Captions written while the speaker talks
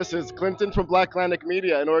This is Clinton from BlackLantic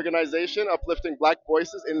Media, an organization uplifting Black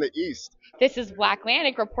voices in the East. This is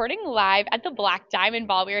BlackLantic reporting live at the Black Diamond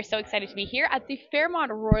Ball. We are so excited to be here at the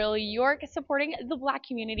Fairmont Royal York supporting the Black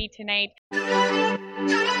community tonight.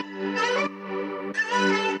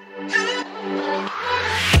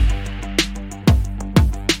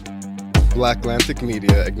 BlackLantic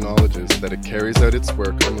Media acknowledges that it carries out its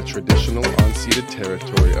work on the traditional unceded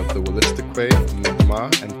territory of the Wolastoqey,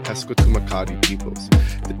 Mi'kmaq, and Pescataway peoples.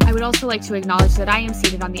 I would also like to acknowledge that I am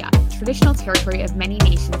seated on the traditional territory of many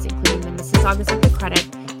nations, including the Mississaugas of the Credit,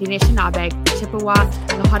 the Anishinaabe, the Chippewa,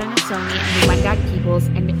 the Haudenosaunee, and the Wendat peoples,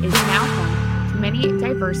 and is now home to many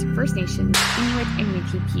diverse First Nations, Inuit, and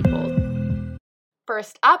Métis people.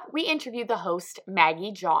 First up, we interview the host,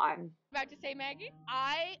 Maggie John. About to say, Maggie?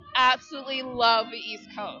 I absolutely love the East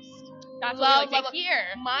Coast. That's what we like to hear.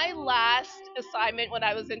 My last assignment when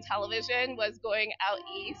I was in television was going out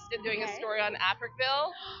east and doing a story on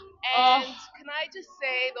Africville. And can I just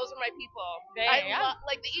say, those are my people.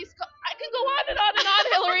 Like the East Coast. I can go on and on and on,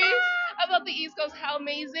 Hillary, about the East Coast, how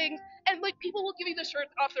amazing. And like people will give you the shirt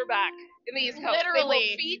off their back in the East Coast. Literally.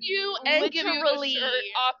 They will feed you and give you the shirt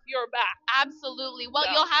off your back. Absolutely. Well,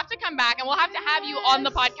 you'll have to come back, and we'll have to have you on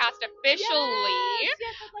the podcast officially. Yes,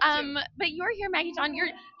 but you're here, Maggie John. You're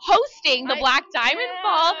hosting the Black Diamond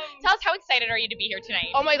Ball. Tell us, how excited are you to be here tonight?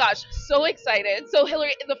 Oh my gosh, so excited. So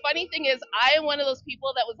Hillary, the funny thing is I am one of those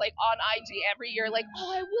people that was like on IG every year, like,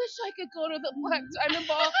 oh, I wish I could go to the Black Diamond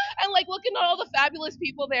Ball and like looking at all the fabulous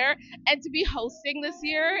people there. And to be hosting this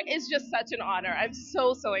year is just such an honor. I'm so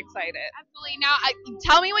excited. Absolutely. Now,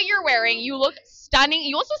 tell me what you're wearing. You look stunning.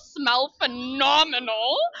 You also smell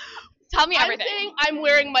phenomenal. Tell me everything. I'm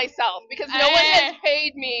wearing myself because no one has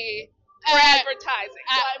paid me for advertising.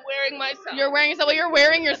 So I'm wearing myself. You're wearing yourself. Well, you're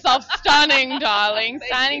wearing yourself. Stunning, darling.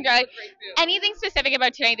 Stunning, darling. Anything specific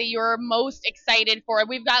about tonight that you're most excited for?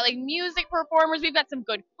 We've got like music performers. We've got some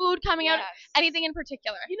good food coming out. Anything in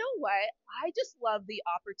particular? You know what? I just love the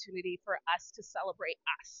opportunity for us to celebrate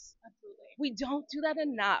us. Absolutely. We don't do that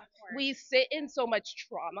enough. We sit in so much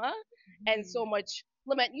trauma and so much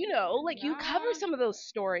lament. You know, like you cover some of those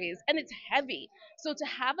stories and it's heavy. So to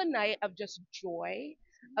have a night of just joy,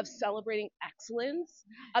 of celebrating excellence,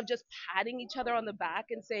 of just patting each other on the back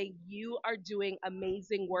and saying, you are doing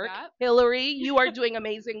amazing work. Hillary, you are doing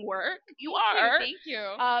amazing work. You are. Thank you.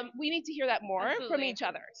 We need to hear that more from each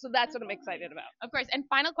other. So that's what I'm excited about. Of course. And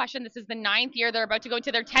final question. This is the 9th year. They're about to go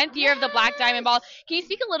into their 10th year of the Black Diamond Ball. Can you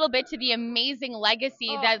speak a little bit to the amazing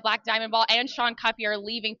legacy that Black Diamond Ball and Sean Cuffey are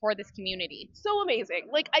leaving for this community? So amazing.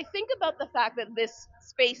 Like, I think about the fact that this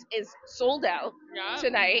space is sold out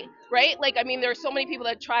tonight, right? Like, I mean, there are so many people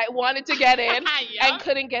that wanted to get in and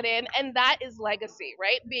couldn't get in, and that is legacy,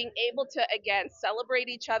 right? Being able to, again, celebrate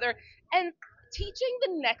each other and teaching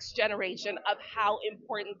the next generation of how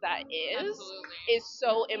important that is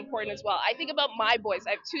so important as well. I think about my boys.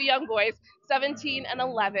 I have two young boys, 17 and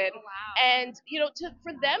 11. And, you know,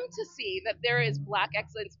 for them to see that there is Black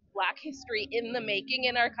excellence, Black history in the making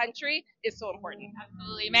in our country is so important.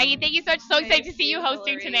 Absolutely. Maggie, thank you so much. So excited to see you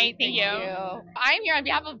hosting tonight. Thank you. I'm here on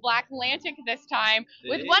behalf of BlackLantic this time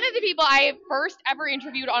with one of the people I have first ever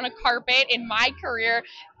interviewed on a carpet in my career,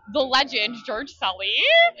 the legend, George Sully.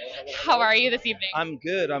 How are you this evening? I'm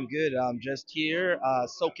good. I'm just here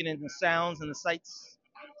soaking in the sounds and the sights.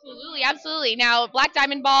 Absolutely. Now, Black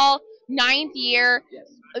Diamond Ball, 9th year.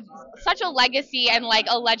 Such a legacy and like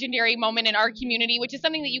a legendary moment in our community, which is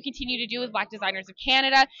something that you continue to do with Black Designers of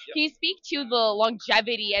Canada. Can you speak to the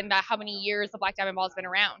longevity and how many years the Black Diamond Ball has been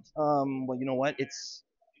around? Well, you know what? It's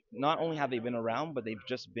not only have they been around, but they've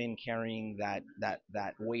just been carrying that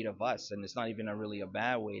weight of us, and it's not even really a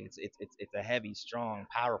bad weight. It's a heavy, strong,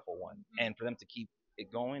 powerful one. And for them to keep it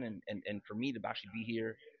going, and for me to actually be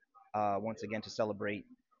here once again to celebrate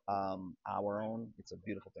our own, it's a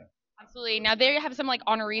beautiful thing. Absolutely. Now, they have some like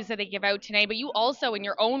honorees that they give out today, but you also, in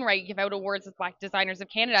your own right, give out awards as Black Designers of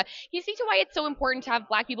Canada. Can you speak to why it's so important to have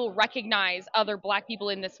Black people recognize other Black people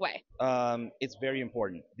in this way? It's very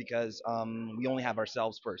important because we only have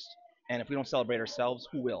ourselves first, and if we don't celebrate ourselves,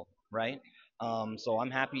 who will, right? So I'm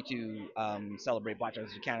happy to celebrate Black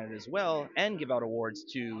Designers of Canada as well, and give out awards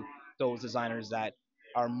to those designers that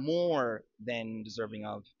are more than deserving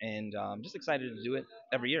of, and just excited to do it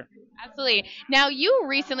every year. Absolutely. Now, you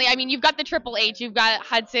recently, I mean, you've got the Triple H, you've got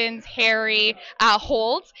Hudson's, Harry,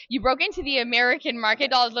 Holt. You broke into the American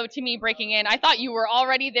market, although to me breaking in, I thought you were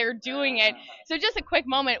already there doing it. So just a quick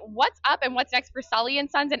moment, what's up and what's next for Sully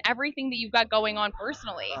and Sons and everything that you've got going on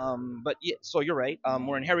personally? But yeah, so you're right.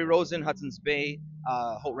 We're in Harry Rosen, Hudson's Bay,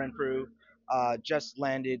 Holt Renfrew. Just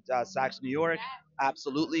landed Saks, New York.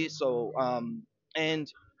 Absolutely. So,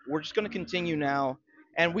 and we're just going to continue now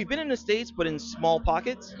And we've been in the States, but in small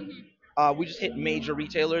pockets. We just hit major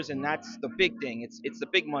retailers, and that's the big thing. It's the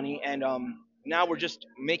big money, and now we're just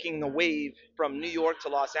making the wave from New York to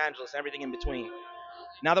Los Angeles, and everything in between.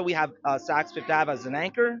 Now that we have Saks Fifth Ave as an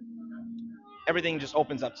anchor, everything just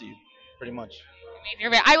opens up to you, pretty much.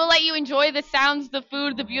 Amazing. I will let you enjoy the sounds, the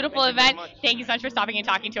food, the beautiful Thank you very event. much. Thank you so much for stopping and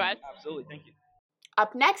talking to us. Absolutely, thank you.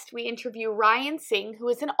 Up next, we interview Ryan Singh, who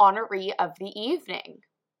is an honoree of the evening.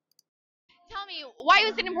 Tell me, why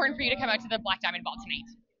was it important for you to come out to the Black Diamond Ball tonight?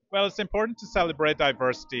 Well, it's important to celebrate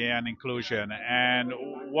diversity and inclusion and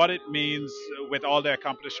what it means with all the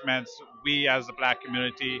accomplishments we as the black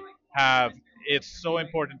community have. It's so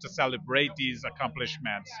important to celebrate these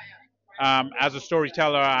accomplishments. As a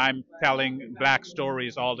storyteller, I'm telling black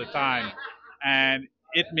stories all the time. And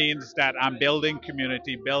it means that I'm building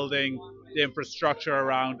community, building the infrastructure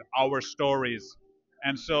around our stories.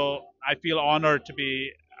 And so I feel honored to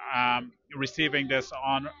be receiving this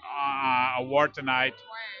award tonight,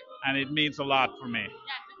 and it means a lot for me. Yes,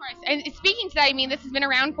 of course. And speaking to that, I mean, this has been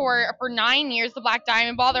around for 9 years, the Black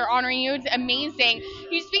Diamond Ball. They're honoring you. It's amazing.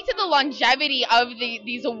 Can you speak to the longevity of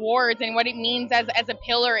these awards and what it means as a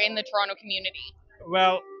pillar in the Toronto community?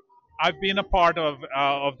 Well, I've been a part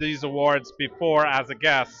of these awards before as a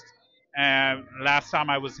guest, and last time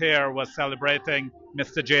I was here was celebrating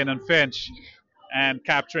Mr. Jane and Finch and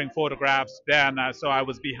capturing photographs then. So I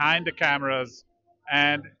was behind the cameras,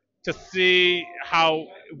 and to see how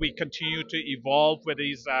we continue to evolve with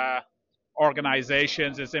these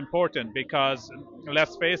organizations is important because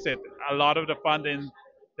let's face it, a lot of the funding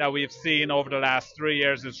that we've seen over the last 3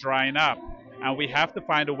 years is drying up, and we have to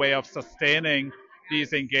find a way of sustaining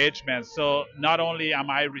these engagements. So not only am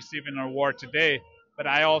I receiving an award today, but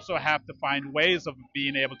I also have to find ways of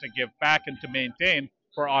being able to give back and to maintain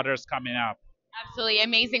for others coming up. Absolutely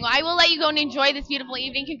amazing. Well, I will let you go and enjoy this beautiful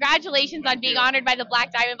evening. Congratulations on being honored by the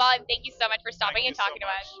Black Diamond Ball, and thank you so much for stopping and talking to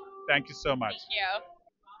us. Thank you so much. Thank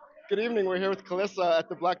you. Good evening. We're here with Calissa at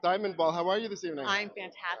the Black Diamond Ball. How are you this evening? I'm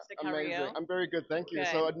fantastic. How Amazing. are you? I'm very good, thank you. Good.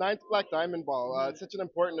 So, a ninth Black Diamond Ball. It's such an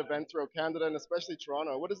important event throughout Canada and especially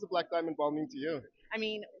Toronto. What does the Black Diamond Ball mean to you? I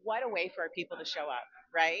mean, what a way for people to show up,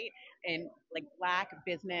 right? And like black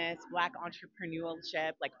business, black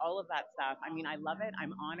entrepreneurship, like all of that stuff. I mean, I love it.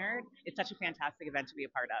 I'm honored. It's such a fantastic event to be a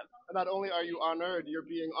part of. And not only are you honored, you're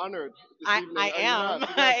being honored this evening. I Are you am. not?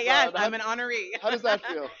 Because, Yes, I'm an honoree. How does that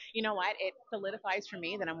feel? You know what? It solidifies for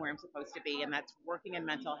me that I'm where I'm supposed to be, and that's working in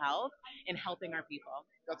mental health and helping our people.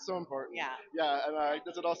 That's so important. Yeah. Yeah, and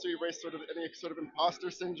does it also erase sort of any sort of imposter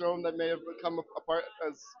syndrome that may have come apart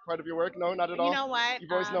as part of your work? No, not at all. You know what?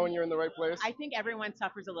 You've always known you're in the right place. I think everyone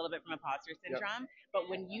suffers a little bit from imposter syndrome, but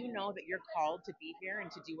when you know that you're called to be here and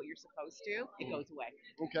to do what you're supposed to, it goes away.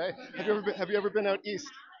 Okay. Have you ever been out east?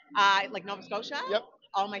 Like Nova Scotia? Yep.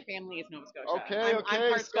 All my family is Nova Scotia. Okay, I'm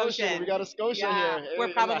part Scotian. Scotian. We got a Scotian Yeah, here. we're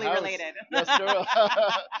in probably the house. related. Yes, sir.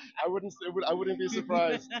 I wouldn't be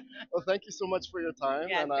surprised. Well, thank you so much for your time,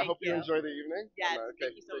 Yeah, and I thank hope you you. enjoy the evening. Yes, And,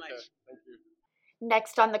 thank you so take much. care. Thank you.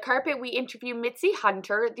 Next on the carpet, we interview Mitzi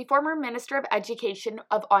Hunter, the former Minister of Education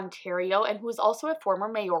of Ontario and who is also a former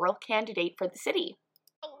mayoral candidate for the city.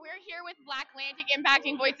 We're here with BlackLantic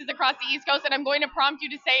impacting voices across the East Coast, and I'm going to prompt you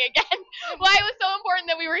to say again why it was so important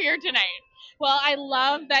that we were here tonight. Well, I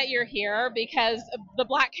love that you're here because the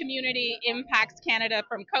Black community impacts Canada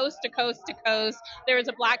from coast to coast to coast. There is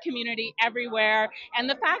a Black community everywhere. And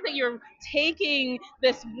the fact that you're taking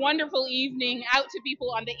this wonderful evening out to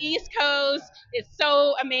people on the East Coast is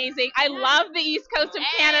so amazing. I love the East Coast of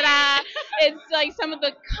Canada. It's like some of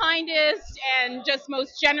the kindest and just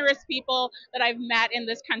most generous people that I've met in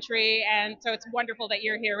this country. And so it's wonderful that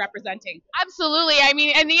you're here representing. Absolutely. I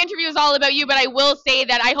mean, and the interview is all about you, but I will say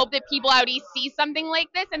that I hope that people out east see something like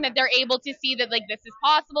this and that they're able to see that like this is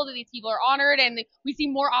possible, that these people are honored, and that we see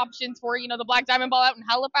more options for, you know, the Black Diamond Ball out in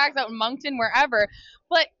Halifax, out in Moncton, wherever.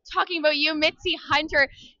 But talking about you, Mitzi Hunter,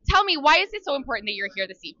 tell me, why is it so important that you're here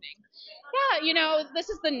this evening? Yeah, you know, this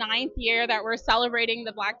is the 9th year that we're celebrating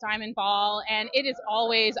the Black Diamond Ball, and it is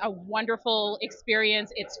always a wonderful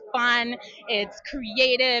experience. It's fun, it's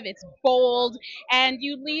creative, it's bold, and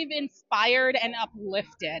you leave inspired and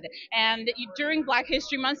uplifted. And during Black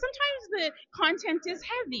History Month, sometimes the content is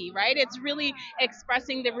heavy, right? It's really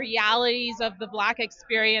expressing the realities of the Black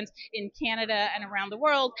experience in Canada and around the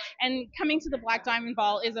world. And coming to the Black Diamond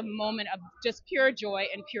Ball is a moment of just pure joy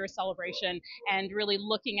and pure celebration, and really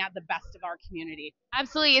looking at the best of our community.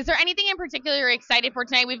 Absolutely. Is there anything in particular you're excited for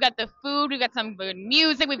tonight? We've got the food, we've got some good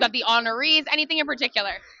music, we've got the honorees. Anything in particular?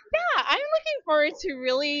 Yeah, I'm looking forward to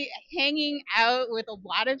really hanging out with a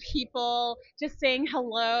lot of people, just saying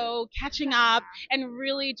hello, catching up, and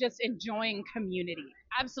really just enjoying community.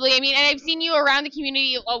 Absolutely. I mean, and I've seen you around the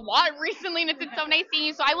community a lot recently, and it's been so nice seeing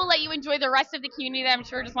you. So I will let you enjoy the rest of the community that I'm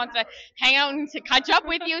sure just wants to hang out and to catch up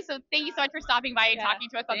with you. So thank you so much for stopping by and talking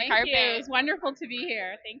to us on the Thank carpet. you. It was wonderful to be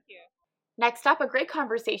here. Thank you. Next up, a great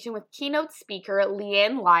conversation with keynote speaker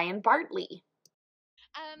Leanne Lyon Bartley.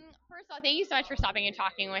 First of all, thank you so much for stopping and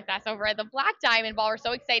talking with us over at the Black Diamond Ball. We're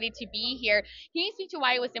so excited to be here. Can you speak to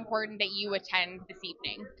why it was important that you attend this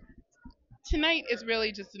evening? Tonight is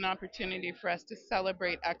really just an opportunity for us to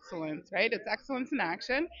celebrate excellence, right? It's excellence in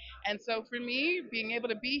action. And so for me, being able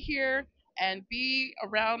to be here and be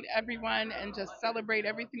around everyone and just celebrate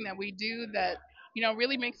everything that we do that,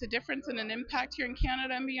 really makes a difference and an impact here in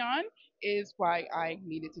Canada and beyond is why I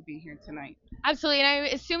needed to be here tonight. Absolutely, and I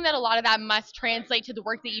assume that a lot of that must translate to the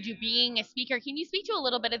work that you do being a speaker. Can you speak to a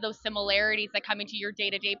little bit of those similarities that come into your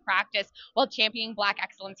day-to-day practice while championing Black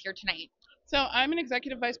excellence here tonight? So I'm an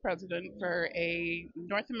executive vice president for a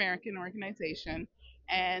North American organization,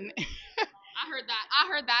 and I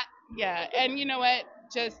heard that. yeah, and you know what?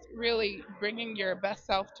 Just really bringing your best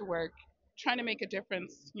self to work, trying to make a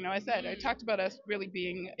difference. I talked about us really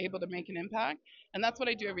being able to make an impact, and that's what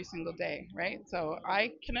I do every single day, right? So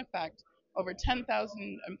I can affect over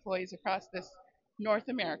 10,000 employees across this North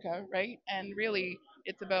America, right? And really,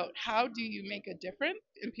 it's about how do you make a difference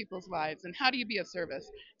in people's lives and how do you be of service.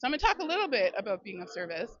 So I'm going to talk a little bit about being of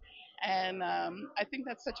service. And I think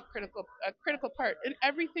that's such a critical part in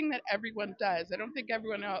everything that everyone does. I don't think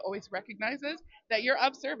everyone always recognizes that you're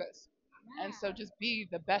of service, and so just be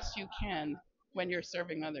the best you can when you're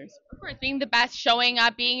serving others. Of course, being the best, showing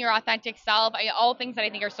up, being your authentic self, all things that I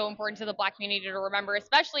think are so important to the Black community to remember,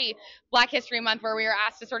 especially Black History Month, where we are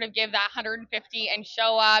asked to sort of give that 150 and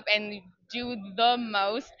show up and do the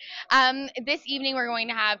most. This evening, we're going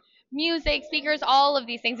to have music, speakers, all of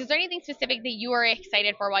these things. Is there anything specific that you are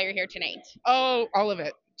excited for while you're here tonight? Oh, all of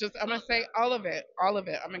it. I'm going to say all of it. All of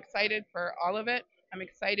it. I'm excited for all of it. I'm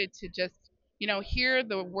excited to just, hear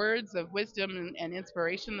the words of wisdom and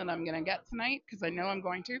inspiration that I'm going to get tonight because I know I'm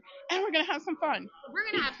going to. And we're going to have some fun. We're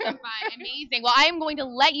going to have some fun. Amazing. Well, I am going to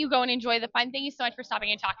let you go and enjoy the fun. Thank you so much for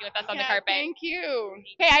stopping and talking with us on the carpet. Thank you.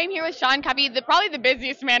 Hey, I'm here with Sean Covey, probably the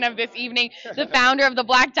busiest man of this evening, the founder of the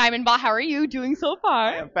Black Diamond Ball. How are you doing so far?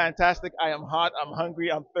 I am fantastic. I am hot. I'm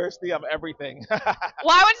hungry. I'm thirsty. I'm everything. Well,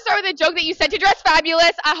 I want to start with a joke that you said to dress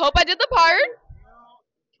fabulous. I hope I did the part.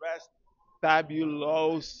 Dressed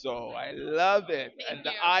fabuloso. I love it. Thank The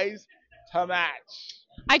you. eyes to match.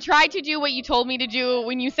 I tried to do what you told me to do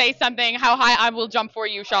when you say something, how high I will jump for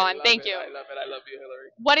you, Sean. Thank you. I love it. I love you, Hillary.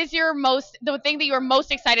 What is the thing that you are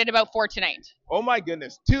most excited about for tonight? Oh my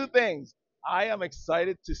goodness. Two things. I am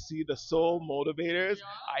excited to see the Soul Motivators.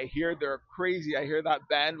 I hear they're crazy. I hear that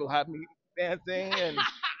band will have me dancing and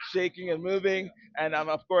shaking and moving. And I'm,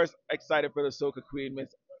 of course, excited for the Soca Queen, Miss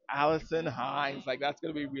Allison Hines. Like, that's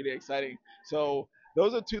going to be really exciting. So,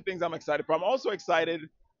 those are two things I'm excited for. I'm also excited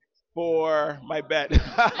for my bed.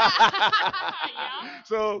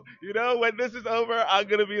 So, when this is over, I'm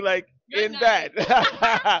going to be like in bed.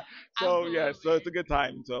 So, yes, so it's a good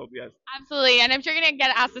time. So, yes. Absolutely, and I'm sure you're going to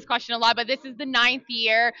get asked this question a lot, but this is the 9th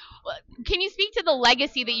year. Can you speak to the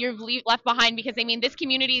legacy that you've left behind? Because, I mean, this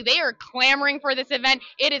community, they are clamoring for this event.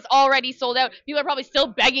 It is already sold out. People are probably still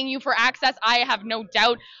begging you for access. I have no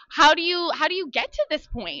doubt. How do you get to this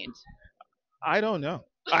point? I don't know.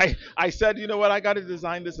 I said, you know what, I got to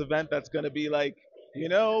design this event that's going to be like,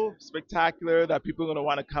 spectacular, that people are going to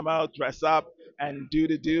want to come out, dress up, and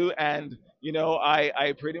do. And,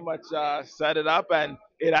 I pretty much set it up, and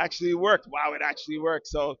it actually worked. Wow, it actually worked.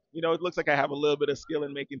 So, it looks like I have a little bit of skill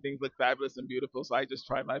in making things look fabulous and beautiful. So I just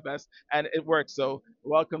tried my best, and it worked. So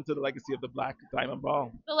welcome to the legacy of the Black Diamond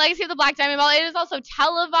Ball. The legacy of the Black Diamond Ball. It is also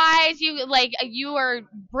televised. You are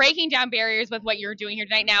breaking down barriers with what you're doing here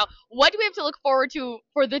tonight. Now, what do we have to look forward to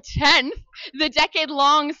for the 10th, the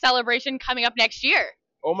decade-long celebration coming up next year?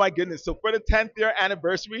 Oh my goodness. So for the 10th year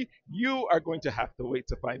anniversary, you are going to have to wait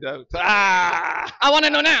to find out. I want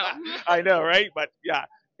to know now. I know, right? But yeah,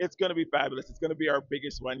 it's going to be fabulous. It's going to be our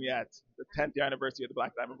biggest one yet. The 10th year anniversary of the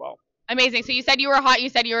Black Diamond Ball. Amazing. So you said you were hot, you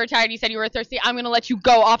said you were tired, you said you were thirsty. I'm going to let you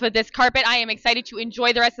go off of this carpet. I am excited to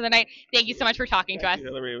enjoy the rest of the night. Thank you so much for talking to us. Thank you,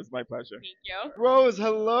 Hillary. It was my pleasure. Thank you. Rose,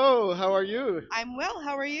 hello. How are you? I'm well.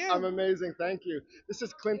 How are you? I'm amazing. Thank you. This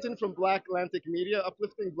is Clinton from BlackLantic Media,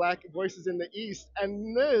 uplifting Black voices in the East.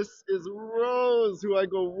 And this is Rose, who I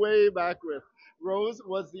go way back with. Rose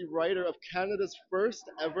was the writer of Canada's first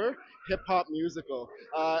ever hip hop musical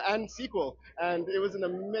and sequel, and it was an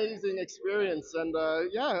amazing experience. And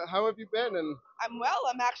yeah, how have you been? And I'm well.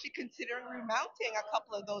 I'm actually considering remounting a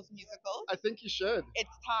couple of those musicals. I think you should.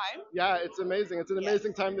 It's time. Yeah, it's amazing. It's an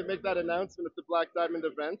amazing time to make that announcement at the Black Diamond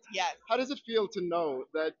event. Yes. How does it feel to know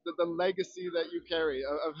that the legacy that you carry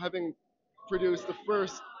of having produced the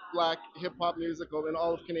first black hip hop musical in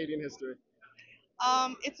all of Canadian history?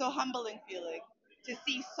 It's a humbling feeling to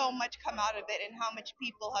see so much come out of it and how much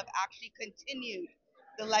people have actually continued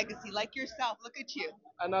the legacy. Like yourself, look at you.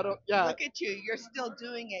 And I don't, yeah. Look at you. You're still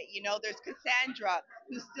doing it. You know, there's Cassandra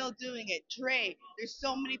who's still doing it. Dre. There's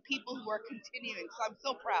so many people who are continuing. So I'm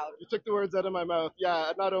so proud. You took the words out of my mouth.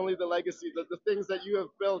 Yeah, not only the legacy, the things that you have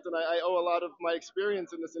built, and I owe a lot of my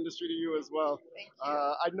experience in this industry to you as well. Thank you.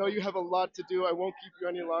 I know you have a lot to do. I won't keep you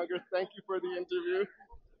any longer. Thank you for the interview.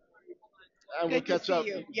 And Good we'll catch to see up.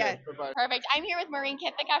 you. Okay, Yes. bye-bye. Perfect. I'm here with Maureen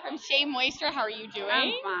Kithika from Shea Moisture. How are you doing?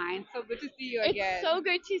 I'm fine. So good to see you again. It's so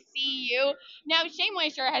good to see you. Now, Shea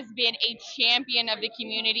Moisture has been a champion of the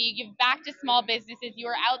community. You give back to small businesses. You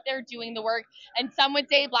are out there doing the work. And some would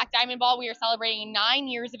say Black Diamond Ball, we are celebrating 9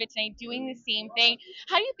 years of it tonight, doing the same thing.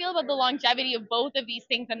 How do you feel about the longevity of both of these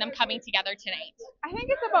things and them coming together tonight? I think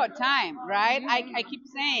it's about time, right? I keep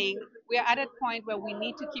saying we are at a point where we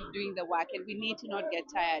need to keep doing the work and we need to not get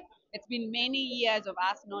tired. It's been many years of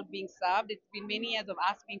us not being served. It's been many years of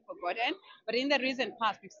us being forgotten. But in the recent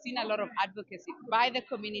past, we've seen a lot of advocacy by the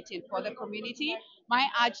community and for the community. My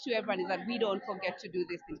urge to everyone is that we don't forget to do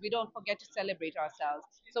these things. We don't forget to celebrate ourselves.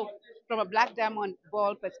 So from a Black Diamond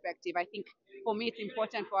Ball perspective, I think for me, it's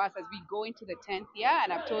important for us as we go into the 10th year,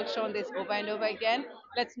 and I've told Sean this over and over again,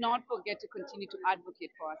 let's not forget to continue to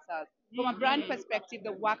advocate for ourselves. From a brand perspective,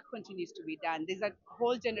 the work continues to be done. There's a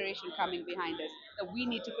whole generation coming behind us that we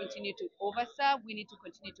need to continue to overserve, we need to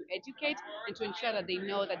continue to educate, and to ensure that they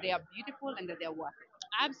know that they are beautiful and that they're worth it.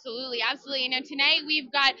 Absolutely, absolutely. Now tonight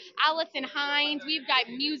we've got Allison Hines, we've got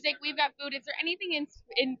music, we've got food. Is there anything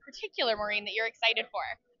in particular, Maureen, that you're excited for?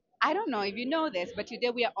 I don't know if you know this, but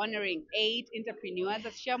today we are honoring 8 entrepreneurs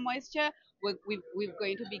at Shea Moisture. We're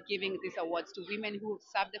going to be giving these awards to women who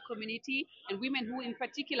serve the community and women who, in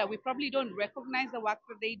particular, we probably don't recognize the work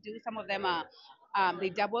that they do. Some of them are they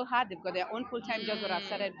double hard. They've got their own full-time jobs or have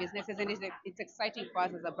started businesses, and it's exciting for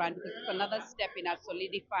us as a brand because it's another step in us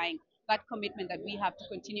solidifying that commitment that we have to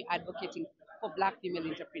continue advocating for Black female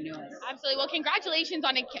entrepreneurs. Absolutely. Well, congratulations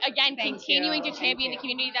on again continuing to champion the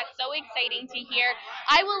community. That's so exciting to hear.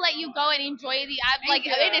 I will let you go and enjoy the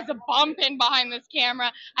it is a bumping behind this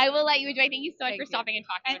camera. I will let you enjoy. Thank you so much for stopping and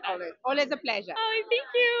talking with us. Always a pleasure. Oh,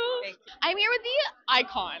 thank you. I'm here with the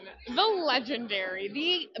icon, the legendary,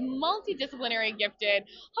 the multidisciplinary gifted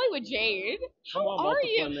Hollywood Jade. How are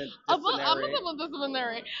you?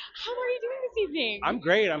 Multidisciplinary. How are you doing this evening? I'm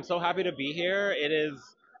great. I'm so happy to be here. It is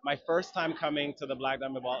my first time coming to the Black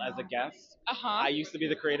Diamond Ball as a guest. I used to be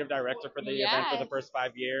the creative director for the event for the first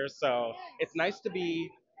 5 years, so it's nice to be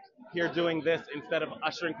here doing this instead of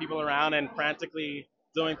ushering people around and frantically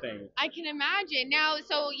doing things. I can imagine. Now,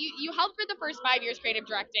 so you helped for the first 5 years creative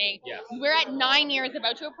directing. Yes. We're at 9 years,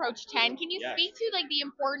 about to approach 10. Can you Yes. speak to the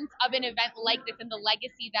importance of an event like this and the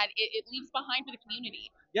legacy that it leaves behind for the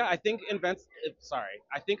community? Yeah, I think events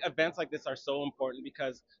like this are so important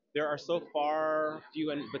because there are so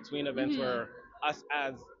few in between events where us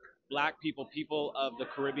as Black people of the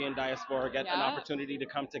Caribbean diaspora get an opportunity to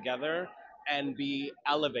come together and be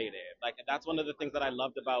elevated. Like that's one of the things that I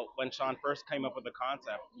loved about when Sean first came up with the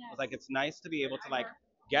concept. It was like it's nice to be able to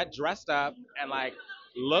get dressed up and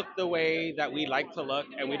look the way that we like to look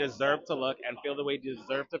and we deserve to look and feel the way we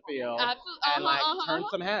deserve to feel. Absolutely. And turn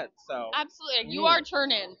some heads. So absolutely, you are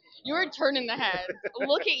turning. You are turning the head.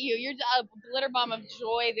 Look at you. You're a glitter bomb of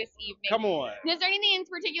joy this evening. Come on. Is there anything in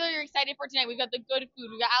particular you're excited for tonight? We've got the good food.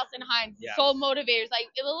 We've got Allison Hines, Yes. Soul Motivators.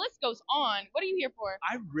 The list goes on. What are you here for?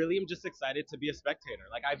 I really am just excited to be a spectator.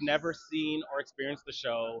 I've never seen or experienced the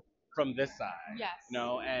show from this side. Yes.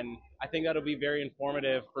 And I think that'll be very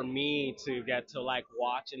informative for me to get to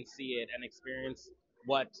watch and see it and experience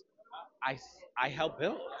what I helped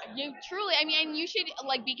build. You truly, and you should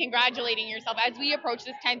be congratulating yourself as we approach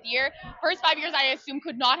this 10th year. First 5 years, I assume,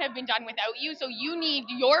 could not have been done without you. So you need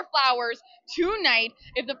your flowers tonight.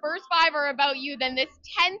 If the first 5 are about you, then this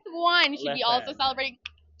 10th one should be also celebrating.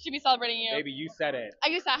 Should be celebrating you. Baby, you said it. I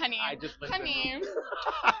just said honey. I just listened.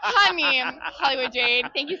 Honey, Hollywood Jade.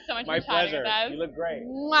 Thank you so much for chatting with us. You look great.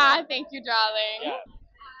 Mwah, thank you, darling. Yeah.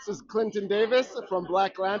 This is Clinton Davis from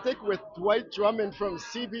BlackLantic with Dwight Drummond from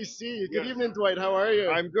CBC. Good evening, Dwight. How are you?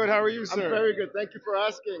 I'm good. How are you, sir? I'm very good. Thank you for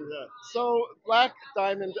asking. Yeah. So, Black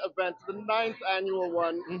Diamond event, the ninth annual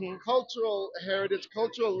one, cultural heritage,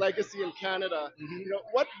 cultural legacy in Canada.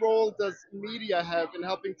 What role does media have in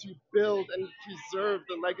helping to build and preserve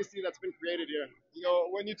the legacy that's been created here?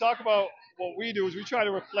 When you talk about what we do, is we try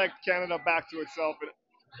to reflect Canada back to itself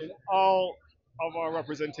in all of our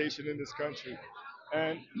representation in this country.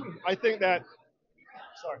 And I think that,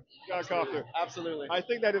 sorry, got a cough there. Absolutely. I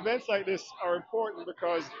think that events like this are important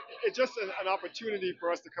because it's just an opportunity for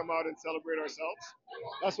us to come out and celebrate ourselves.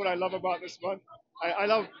 That's what I love about this month. I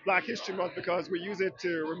love Black History Month because we use it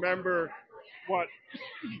to remember what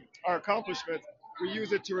our accomplishments. We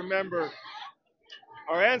use it to remember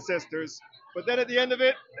our ancestors. But then at the end of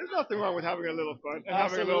it, there's nothing wrong with having a little fun and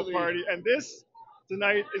having a little Absolutely. party. And this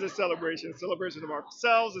tonight is a celebration of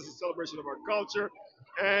ourselves. It's a celebration of our culture.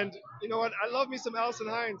 And you know what? I love me some Alison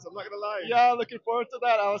Hines. I'm not gonna lie. Yeah, looking forward to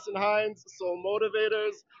that. Alison Hines, Soul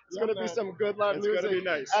Motivators. It's Yeah, going to be man. some good live It's music. gonna be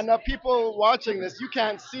nice. And people watching this, you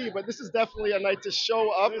can't see, but this is definitely a night to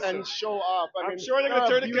show up Listen, and show off. I'm sure they're there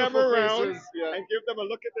gonna are turn the camera beautiful around faces. Yeah. and give them a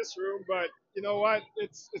look at this room, but you know what?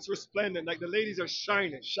 It's resplendent. Like the ladies are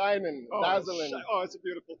shining. Shining, Oh, dazzling. it's a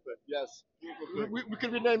beautiful thing. Yes. Beautiful thing. We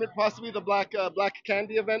could rename it possibly the Black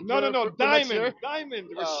Candy event. No, for next diamond, year. diamond.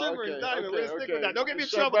 We're Oh, shimmering okay, diamond. okay, We're gonna stick okay. with that. Don't get me in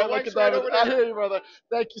Sure, trouble. The Black wife's right Diamond. over I there. hear you, brother.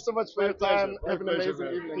 Thank you so much for My your pleasure. time. My Have an pleasure, amazing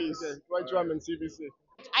man. evening. Peace. Okay. Dwight Drummond, CBC.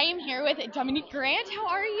 I am here with Dominique Grant. How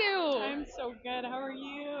are you? I'm so good. How are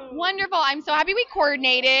you? Wonderful. I'm so happy we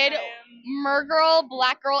coordinated. Mergirl,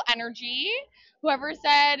 Black Girl Energy. Whoever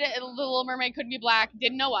said The Little Mermaid couldn't be black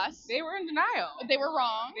didn't know us. They were in denial. They were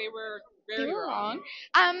wrong. They were They very were wrong. wrong.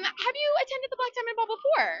 Have you attended the Black Diamond Ball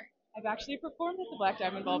before? I've actually performed at the Black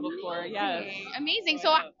Diamond Ball before. Yes. Amazing.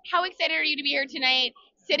 So how excited are you to be here tonight,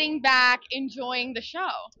 sitting back, enjoying the show?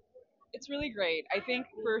 It's really great. I think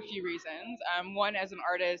for a few reasons. One, as an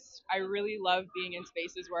artist, I really love being in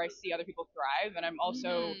spaces where I see other people thrive, and I'm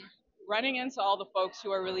also running into all the folks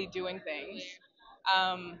who are really doing things.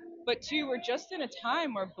 But two, we're just in a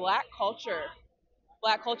time where Black culture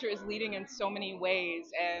is leading in so many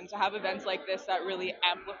ways, and to have events like this that really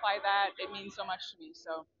amplify that, it means so much to me.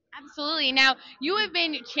 So Absolutely. Now, you have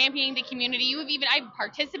been championing the community. I've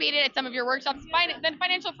participated at some of your workshops. The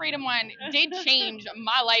financial freedom one did change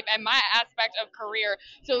my life and my aspect of career.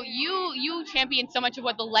 So you champion so much of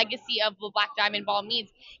what the legacy of the Black Diamond Ball means.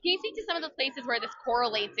 Can you speak to some of the places where this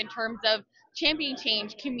correlates in terms of championing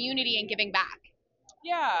change, community, and giving back?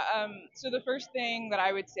 yeah, so the first thing that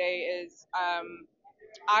I would say is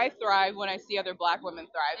I thrive when I see other Black women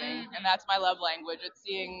thriving, and that's my love language. It's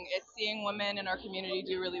seeing women in our community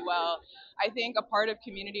do really well. I think a part of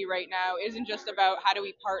community right now isn't just about how do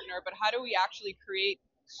we partner, but how do we actually create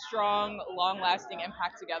strong, long-lasting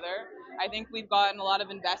impact together. I think we've gotten a lot of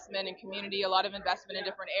investment in community, a lot of investment in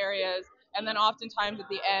different areas, and then oftentimes at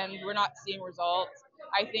the end we're not seeing results.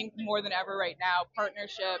 I think more than ever right now,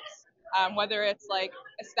 partnerships, whether it's like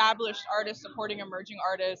established artists supporting emerging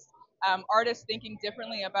artists, artists thinking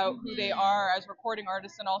differently about who they are as recording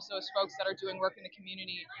artists and also as folks that are doing work in the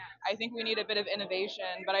community. I think we need a bit of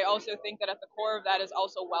innovation, but I also think that at the core of that is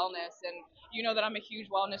also wellness. And you know that I'm a huge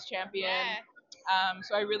wellness champion.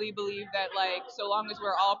 So I really believe that so long as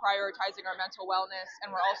we're all prioritizing our mental wellness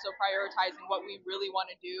and we're also prioritizing what we really want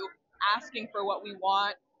to do, asking for what we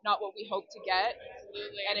want, not what we hope to get,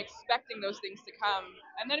 and expecting those things to come,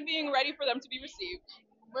 and then being ready for them to be received.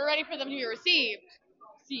 We're ready for them to be received.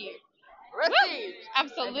 Received.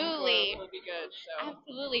 Absolutely. Will be good. So.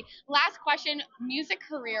 Absolutely. Last question: music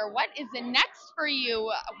career. What is the next for you?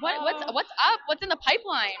 What's up? What's in the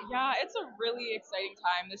pipeline? Yeah, it's a really exciting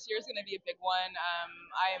time. This year's going to be a big one.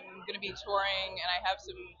 I'm going to be touring, and I have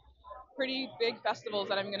some pretty big festivals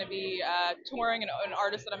that I'm going to be touring, and an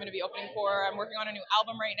artist that I'm going to be opening for. I'm working on a new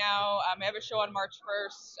album right now. I have a show on March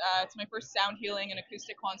 1st. It's my first sound healing and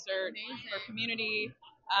acoustic concert for community.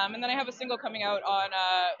 And then I have a single coming out on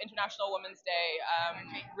International Women's Day,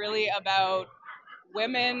 really about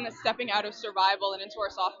women stepping out of survival and into our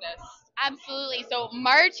softness. Absolutely. So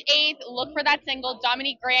March 8th, look for that single,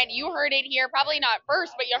 Dominique Grant. You heard it here, probably not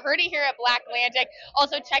first, but you heard it here at BlackLantic.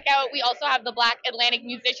 Also check out, we also have the BlackLantic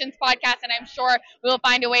Musicians podcast, and I'm sure we'll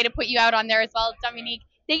find a way to put you out on there as well. Dominique,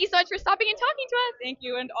 thank you so much for stopping and talking to us. Thank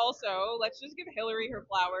you. And also, let's just give Hillary her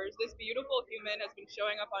flowers. This beautiful human has been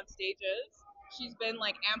showing up on stages. She's been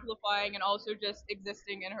amplifying and also just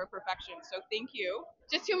existing in her perfection. So thank you.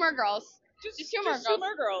 Just two more girls. Just two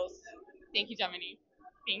more girls. Thank you, Dominique.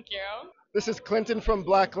 Thank you. This is Clinton from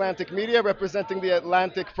BlackLantic Media representing the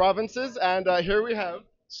Atlantic provinces, and here we have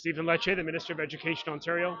Stephen Lecce, the Minister of Education,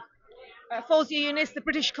 Ontario. Fawzia Younis, the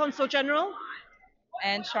British Consul General.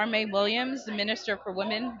 And Charmaine Williams, the Minister for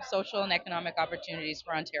Women, Social and Economic Opportunities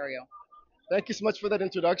for Ontario. Thank you so much for that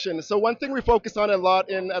introduction. So one thing we focus on a lot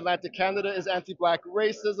in Atlantic Canada is anti-Black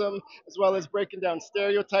racism, as well as breaking down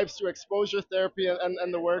stereotypes through exposure therapy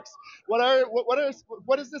and the works.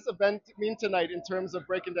 What does this event mean tonight in terms of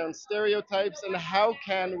breaking down stereotypes, and how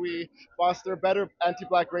can we foster better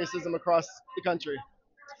anti-Black racism across the country?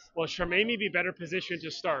 Well, Charmaine may be better positioned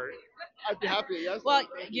to start. I'd be happy, yes. Well,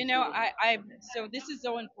 so this is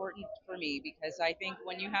so important for me because I think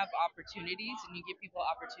when you have opportunities and you give people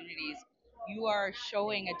opportunities, you are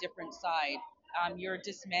showing a different side. You're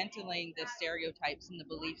dismantling the stereotypes and the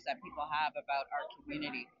beliefs that people have about our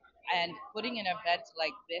community. And putting an event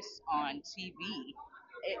like this on TV,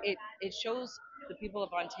 it shows the people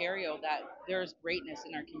of Ontario that there's greatness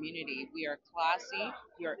in our community. We are classy,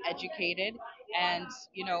 we are educated, and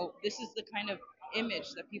this is the kind of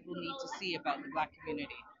image that people need to see about the Black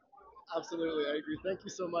community. Absolutely, I agree. Thank you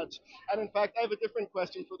so much. And in fact, I have a different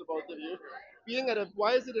question for the both of you.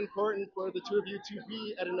 Why is it important for the two of you to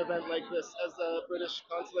be at an event like this as a British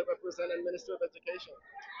consulate representative and Minister of Education?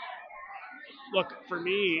 Look, for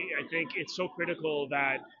me, I think it's so critical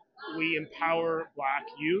that we empower Black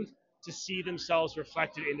youth to see themselves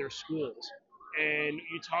reflected in their schools. And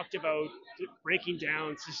you talked about breaking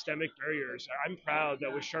down systemic barriers. I'm proud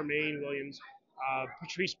that with Charmaine Williams,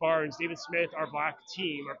 Patrice Barnes, David Smith, our Black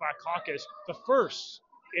team, our Black caucus, the first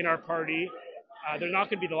in our party, they're not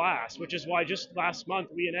going to be the last, which is why just last month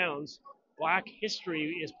we announced Black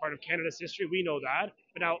history is part of Canada's history. We know that,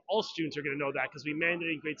 but now all students are going to know that because we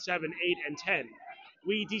mandated grade 7, 8, and 10.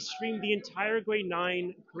 We de-streamed the entire grade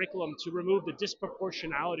 9 curriculum to remove the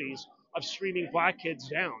disproportionalities of streaming Black kids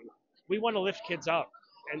down. We want to lift kids up.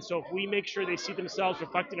 And so if we make sure they see themselves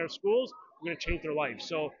reflected in our schools, we're going to change their life.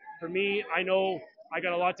 So for me, I know I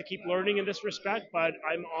got a lot to keep learning in this respect, but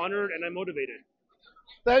I'm honored and I'm motivated.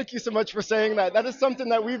 Thank you so much for saying that. That is something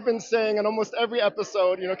that we've been saying in almost every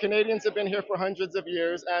episode. Canadians have been here for hundreds of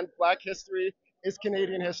years, and Black history is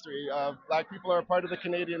Canadian history. Black people are a part of the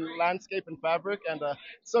Canadian landscape and fabric, and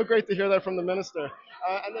it's so great to hear that from the minister.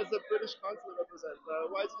 And as a British consulate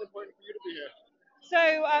representative, why is it important for you to be here?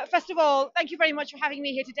 So, first of all, thank you very much for having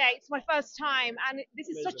me here today. It's my first time, and this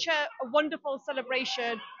is such a wonderful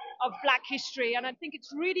celebration of Black history. And I think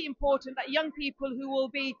it's really important that young people who will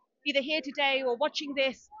be either here today or watching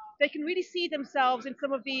this, they can really see themselves in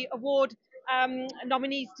some of the award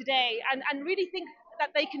nominees today and really think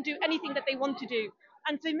that they can do anything that they want to do.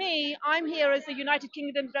 And for me, I'm here as the United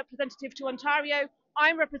Kingdom's representative to Ontario.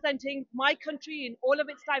 I'm representing my country in all of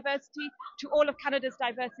its diversity to all of Canada's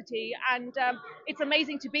diversity. And it's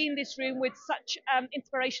amazing to be in this room with such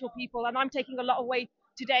inspirational people. And I'm taking a lot away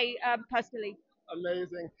today personally.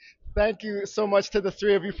 Amazing. Thank you so much to the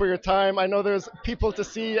three of you for your time. I know there's people to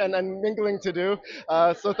see and mingling to do.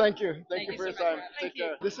 So thank you. Thank you for your time. Take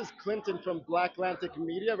care. This is Clinton from BlackLantic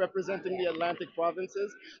Media representing the Atlantic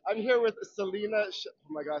provinces. I'm here with Selena. Oh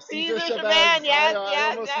my gosh. Caesar Chavez. Yes,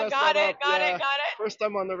 got it. First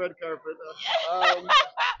time on the red carpet.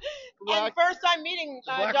 And first time meeting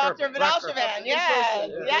Dr. Vidal Chavan. Yes.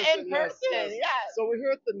 In person. Yes. So we're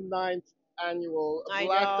here at the 9th annual Black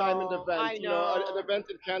Diamond event, an event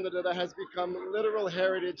in Canada that has become literal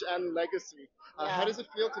heritage and legacy. How does it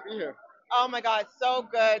feel to be here? Oh my God, so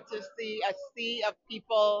good to see a sea of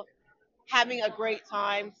people having a great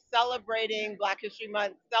time, celebrating Black History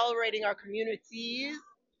Month, celebrating our communities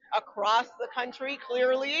across the country,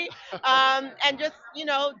 clearly, and just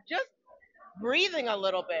breathing a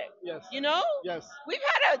little bit. Yes. Yes. We've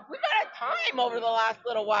had a time over the last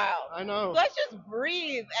little while. I know. Let's just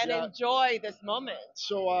breathe and enjoy this moment.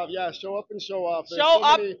 Show off, show up and show off.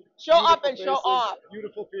 Show up and show off.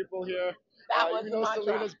 Beautiful people here. That was the mantra.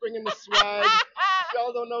 Selena's bringing the swag. If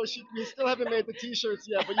y'all don't know, we still haven't made the t-shirts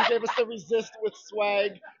yet, but you gave us the Resist with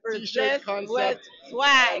Swag t-shirt concept. With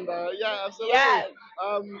swag. And, absolutely. Yes.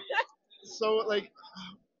 So,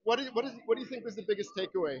 what do you think was the biggest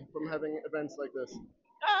takeaway from having events like this?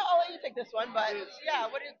 I'll let you take this one, but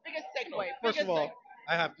what is the biggest takeaway? First of all,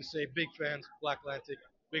 I have to say, big fans, BlackLantic,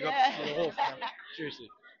 big up to the whole family. Seriously.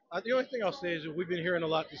 The only thing I'll say is that we've been hearing a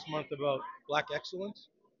lot this month about Black excellence,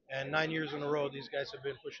 and 9 years in a row, these guys have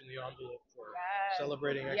been pushing the envelope for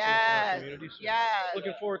celebrating excellence in our Yes. community. So Yes.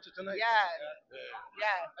 looking forward to tonight. Yes.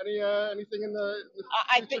 Yes. Anything in the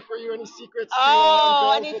I future think. for you? Any secrets to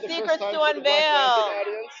Oh, unveil any for the first secrets time to for the BlackLantic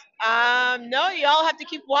unveil? audience? No, you all have to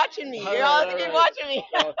keep watching me. All You right, all have to all keep right. watching me.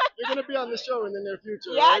 So you're gonna be on the show in the near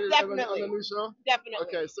future, Yeah, right? On definitely. the new show. Definitely.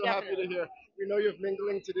 Okay, so happy to Definitely. hear. We know you have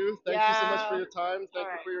mingling to do. Thank you so much for Yeah. your time. Thank All you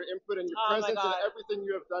right. for your input and your Oh my presence and God. everything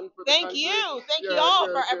you have done for the Thank country. you. Thank you Your all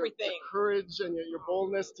your for your, everything. your courage and your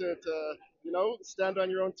boldness to stand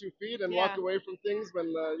on your own 2 feet and walk Yeah. away from things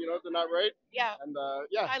when they're not right. Yeah. And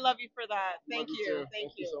yeah, I love you for that. love Thank you you. too. Thank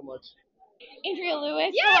Thank you you. so much. Andrea Lewis,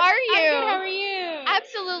 Yes, how are you? I'm good. How are you?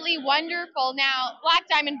 Absolutely wonderful. Now, Black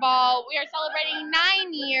Diamond Ball, we are celebrating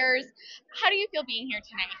 9 years. How do you feel being here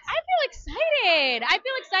tonight? I feel excited. I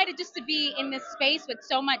feel excited just to be in this space with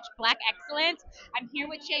so much Black excellence. I'm here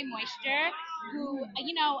with Shea Moisture, who,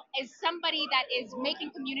 is somebody that is making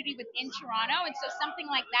community within Toronto. And so something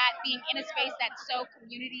like that, being in a space that's so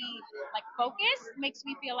community focused, makes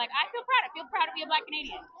me feel like I feel proud. I feel proud to be a Black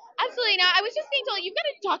Canadian. Absolutely. Now, I was just being told you've got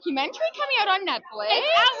a documentary coming out on Netflix.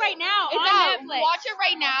 It's out right now It's on out. Netflix. Watch it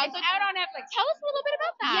right now. It's So out on Netflix. tell us a little bit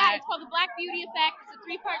about that. Yeah, it's called The Black Beauty Effect. It's a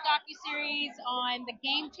 3-part docuseries on the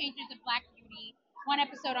game changers of Black beauty. One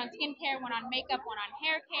episode on skincare, one on makeup, one on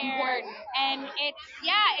hair care. Important. And it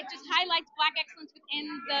just highlights Black excellence within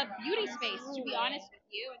the beauty space, to be honest with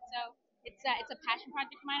you. And so it's a passion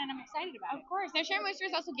project of mine, and I'm excited about it. Of course. Now, Sharon Moisture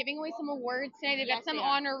is also giving away some awards tonight. They've got Yes, some they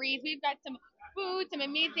are. honorees. We've got some food, some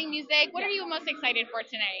amazing music. What are you most excited for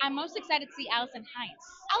tonight? I'm most excited to see Allison Hines.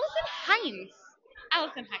 Allison Hines.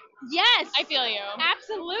 Allison Hines. Yes, I feel you.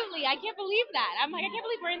 absolutely. I can't believe that. I'm like, I can't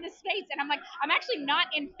believe we're in this space, and I'm like, I'm actually not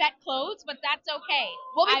in fet clothes, but that's okay.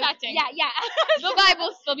 We'll be fetching. Yeah. The vibe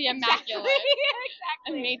will still be immaculate.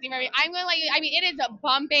 Exactly. Amazing, Marie. I'm going to let you, it is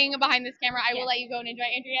bumping behind this camera. I will Yes. let you go and enjoy.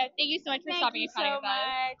 Andrea, thank you so much for Thank stopping you and chatting so with us.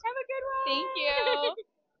 much. Have a good one. Thank you.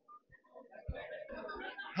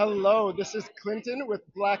 Hello, this is Clinton with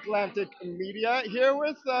BlackLantic Media, here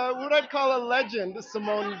with what I'd call a legend,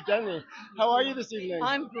 Simone Denny. How are you this evening?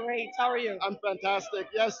 I'm great. How are you? I'm fantastic.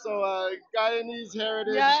 Yes, so Guyanese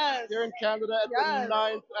Heritage Yes. here in Canada at Yes. the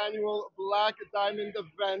 9th annual Black Diamond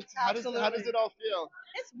event. How does Absolutely. it all feel?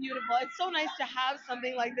 It's beautiful. It's so nice to have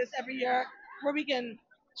something like this every year where we can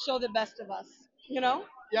show the best of us, you know?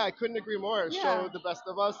 Yeah, I couldn't agree more. Yeah. Show the best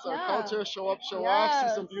of us, our Yeah. culture, show up, show off, see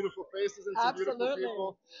Yes. some beautiful faces and some beautiful Absolutely.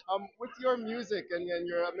 people. With your music and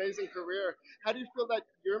your amazing career, how do you feel that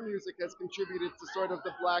your music has contributed to sort of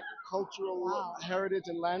the Black cultural Wow. heritage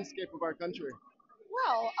and landscape of our country?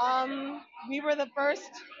 Well, we were the first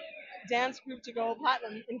dance group to go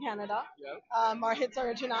platinum in Canada. Yeah. Our hits are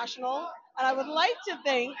international, and I would like to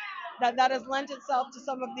think that that has lent itself to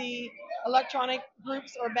some of the electronic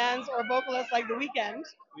groups or bands or vocalists like The Weeknd,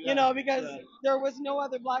 because there was no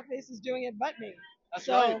other Black faces doing it but me. That's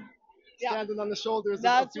so, right. Yeah, Standing on the shoulders of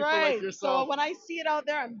that's people right. like yourself. So when I see it out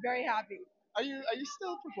there, I'm very happy. Are you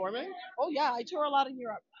still performing? Oh yeah, I tour a lot in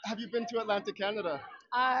Europe. Have you been to Atlantic Canada?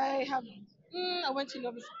 I have. I went to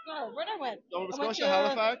Nova. No, where did I went? Nova I went Scotia, to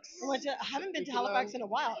Halifax? I haven't been to Newfoundland? Halifax in a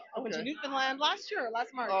while. I went to Okay. Newfoundland last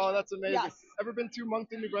March. Oh, that's amazing. Yes. Ever been to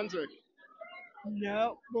Moncton, New Brunswick?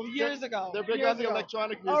 No. Well, years ago. They're big Years on the ago.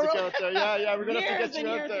 electronic Oh, music really? out there. Yeah, we're gonna have to Years get you and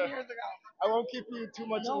out years there. and years ago. I won't keep you too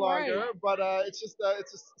much No longer, worries. but it's just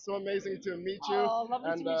so amazing to meet you. Oh, lovely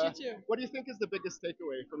to and, meet you too. What do you think is the biggest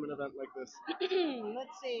takeaway from an event like this?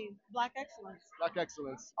 Let's see. Black excellence. Black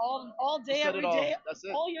excellence. All day, You said every it all. day, That's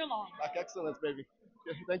it. all year long. Black excellence, baby.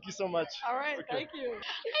 Okay, thank you so much. All right. Okay. Thank you.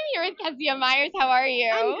 I'm here with Kezia Myers. How are you?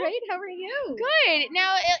 I'm great. How are you? Good.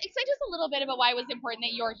 Now, explain just a little bit about why it was important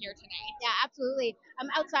that you're here tonight. Yeah, absolutely.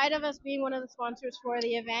 Outside of us being one of the sponsors for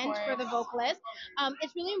the event, for the vocalist,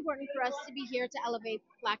 it's really important for us to be here to elevate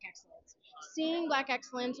Black excellence. Seeing Black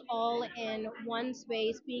excellence all in one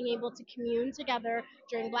space, being able to commune together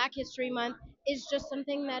during Black History Month is just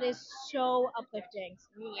something that is so uplifting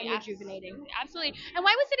and rejuvenating. Absolutely. And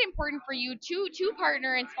why was it important for you to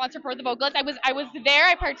partner and sponsor for the vocalist? I was there.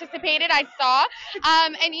 I participated. I saw.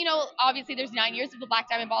 And obviously there's 9 years of the Black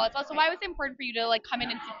Diamond Ball as well. So why was it important for you to come in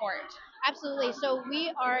and support? Absolutely. So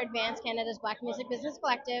we are Advance Canada's Black Music Business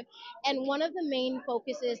Collective, and one of the main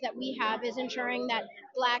focuses that we have is ensuring that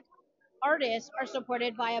Black artists are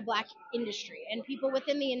supported by a Black industry and people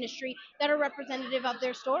within the industry that are representative of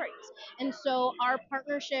their stories. And so our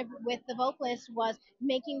partnership with the vocalists was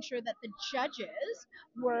making sure that the judges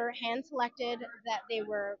were hand selected, that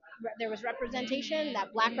there was representation,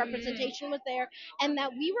 that Black representation was there, and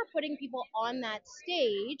that we were putting people on that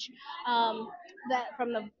stage that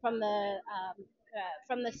from the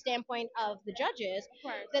from the standpoint of the judges,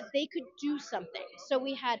 that they could do something. So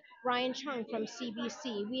we had Ryan Chung from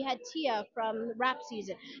CBC, we had Tia from Rap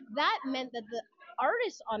Season. That meant that the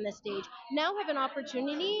artists on the stage now have an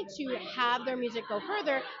opportunity to have their music go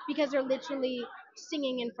further because they're literally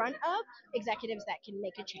singing in front of executives that can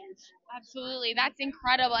make a change. Absolutely, that's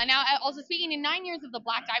incredible. And now, also speaking in 9 years of the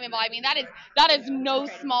Black Diamond Ball, I mean that is no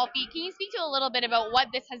small feat. Can you speak to a little bit about what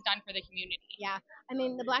this has done for the community? Yeah, I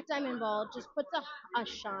mean, the Black Diamond Ball just puts a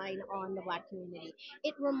shine on the Black community.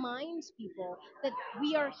 It reminds people that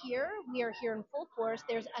we are here in full force.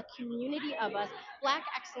 There's a community of us. Black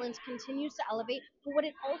excellence continues to elevate, but what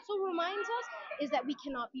it also reminds us is that we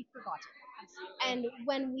cannot be forgotten. And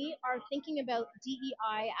when we are thinking about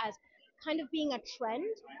DEI as kind of being a trend,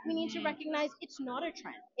 we need to recognize it's not a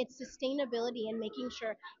trend. It's sustainability and making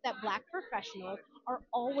sure that Black professionals are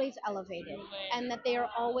always elevated and that they are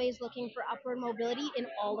always looking for upward mobility in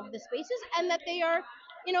all of the spaces, and that they are,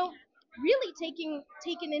 you know, really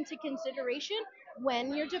taken into consideration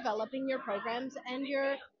when you're developing your programs and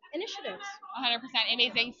your initiatives. 100%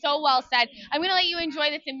 amazing. So well said. I'm going to let you enjoy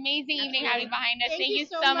this amazing evening having behind us. Thank Thank you you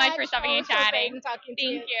so so much much. for stopping and Always so great chatting. and talking to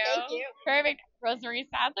Thank you. you. Thank you. Perfect. Rosemary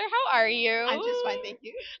Sadler, how are you? I'm just fine, thank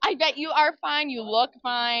you. I bet you are fine. You look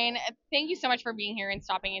fine. Thank you so much for being here and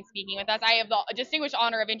stopping and speaking with us. I have the distinguished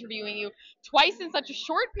honor of interviewing you twice in such a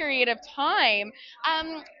short period of time.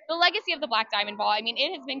 The legacy of the Black Diamond Ball, I mean,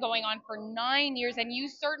 it has been going on for 9 years, and you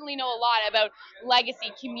certainly know a lot about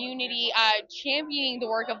legacy, community, championing the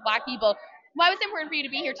work of Black people. Why was it important for you to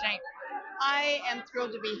be here tonight? I am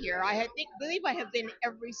thrilled to be here. Believe I have been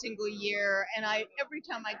every single year, and every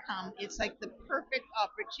time I come, it's like the perfect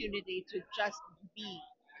opportunity to just be.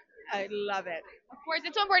 I love it. Of course,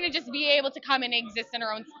 it's so important to just be able to come and exist in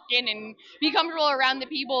our own skin and be comfortable around the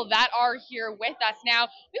people that are here with us. Now,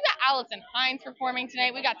 we've got Allison Hines performing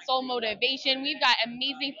tonight. We've got Soul Motivation. We've got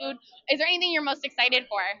amazing food. Is there anything you're most excited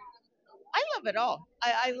for? I love it all.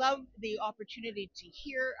 I love the opportunity to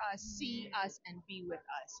hear us, see us, and be with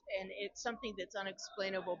us. And it's something that's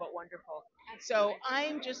unexplainable but wonderful. So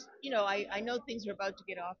I'm just, I know things are about to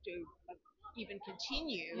get off to even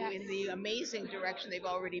continue in the amazing direction I'm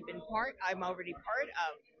already part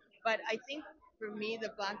of. But I think for me,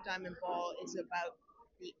 the Black Diamond Ball is about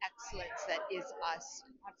the excellence that is us.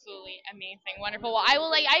 Absolutely amazing, wonderful. Well,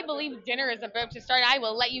 I believe dinner is about to start. I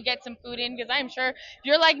will let you get some food in because I'm sure if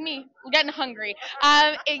you're like me, getting hungry.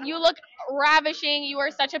 You look ravishing. You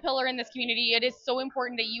are such a pillar in this community. It is so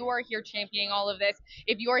important that you are here championing all of this.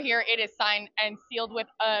 If you are here, it is signed and sealed with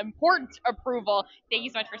important approval. Thank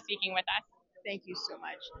you so much for speaking with us. Thank you so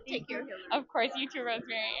much. Take care. Of course, you too,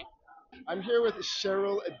 Rosemary. I'm here with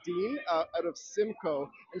Cheryl Dean out of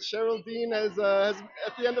Simcoe, and Cheryl Dean has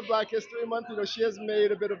at the end of Black History Month, she has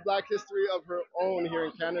made a bit of Black history of her own here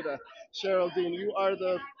in Canada. Cheryl Dean, you are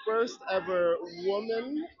the first ever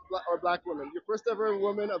woman or Black woman, your first ever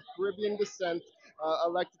woman of Caribbean descent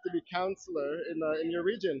elected to be councillor in your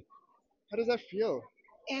region. How does that feel?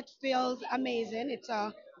 It feels amazing. It's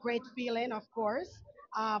a great feeling, of course.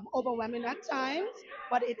 Overwhelming at times,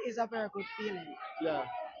 but it is a very good feeling. Yeah,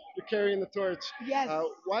 you're carrying the torch. Yes.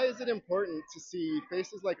 Why is it important to see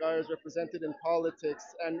faces like ours represented in politics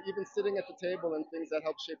and even sitting at the table and things that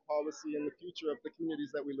help shape policy and the future of the communities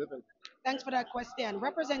that we live in? Thanks for that question.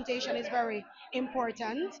 Representation is very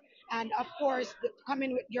important, and of course,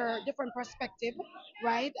 coming with your different perspective,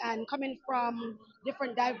 right, and coming from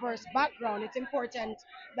different diverse background, it's important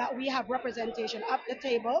that we have representation at the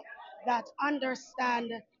table that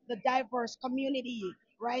understand the diverse community,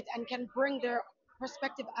 right, and can bring their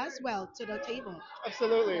perspective as well to the table.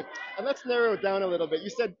 Absolutely. And let's narrow it down a little bit. You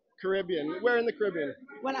said Caribbean. Where in the Caribbean?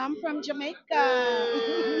 Well, I'm from Jamaica.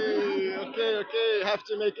 Hey, okay. Half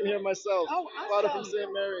Jamaican here myself. Oh, Father from awesome. St.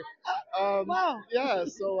 Mary. Wow. Yeah,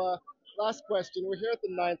 so last question. We're here at the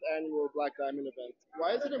ninth annual Black Diamond event.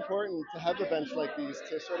 Why is it important to have events like these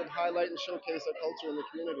to sort of highlight and showcase our culture in the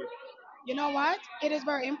community? You know what? It is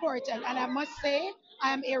very important. And I must say,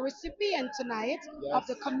 I am a recipient tonight of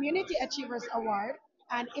the Community Achievers Award.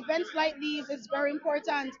 And events like these is very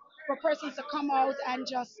important for persons to come out and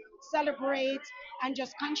just celebrate and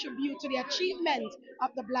just contribute to the achievement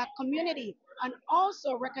of the black community and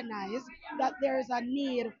also recognize that there is a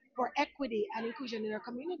need for equity and inclusion in our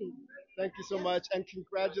community. Thank you so much, and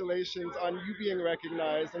congratulations on you being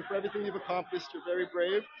recognized and for everything you've accomplished. You're very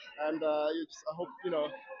brave, and I hope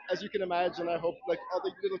as you can imagine, I hope like all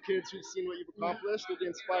the little kids who've seen what you've accomplished will be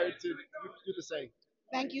inspired to do the same.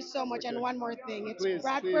 Thank you so much. And Okay. one more thing. It's Please,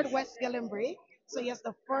 Bradford please. West Gillenbury. So yes,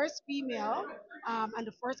 the first female and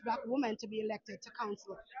the first black woman to be elected to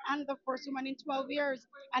council, and the first woman in 12 years.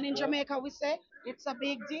 And in Jamaica, we say it's a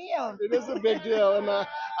big deal. It is a big deal, and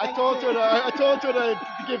I told her to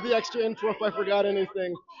give the extra info if I forgot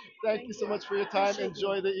anything. Thank you so much for your time.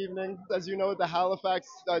 Enjoy the evening. As you know, the Halifax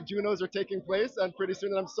Junos are taking place, and pretty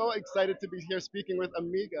soon. And I'm so excited to be here speaking with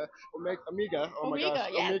Amiga. Oh my gosh,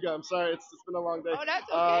 yes. Amiga. I'm sorry, it's been a long day. Oh, that's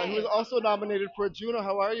okay. Who was also nominated for a Juno.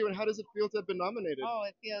 How are you, and how does it feel to have been nominated? Oh,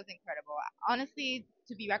 it feels incredible. Honestly,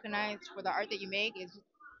 to be recognized for the art that you make is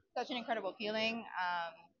such an incredible feeling.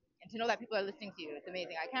 And to know that people are listening to you, it's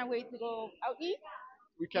amazing. I can't wait to go out east.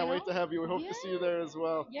 We can't wait to have you. We hope to see you there as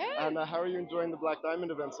well. Yes. And how are you enjoying the Black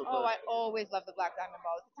Diamond event so Oh, far? I always love the Black Diamond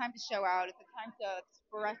Ball. It's a time to show out. It's a time to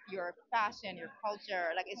express your fashion, your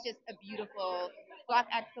culture. Like, it's just a beautiful Black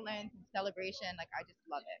excellence and celebration. Like, I just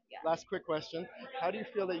love it. Yeah. Last quick question. How do you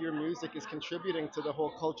feel that your music is contributing to the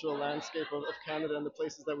whole cultural landscape of Canada and the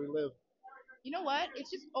places that we live? You know what?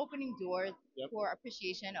 It's just opening doors for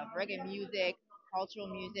appreciation of reggae music, cultural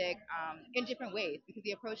music, in different ways because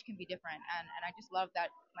the approach can be different. And I just love that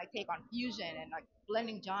my take on fusion and like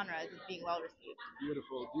blending genres is being well received.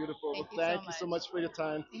 Beautiful, beautiful. Thank you Thank so you so much for your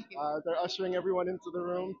time. Thank you. They're ushering everyone into the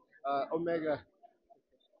room. Omega.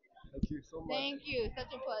 Thank you so much. Thank you.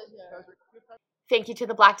 Such a pleasure. Thank you to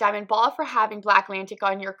the Black Diamond Ball for having BlackLantic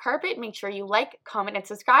on your carpet. Make sure you like, comment, and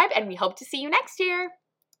subscribe, and we hope to see you next year.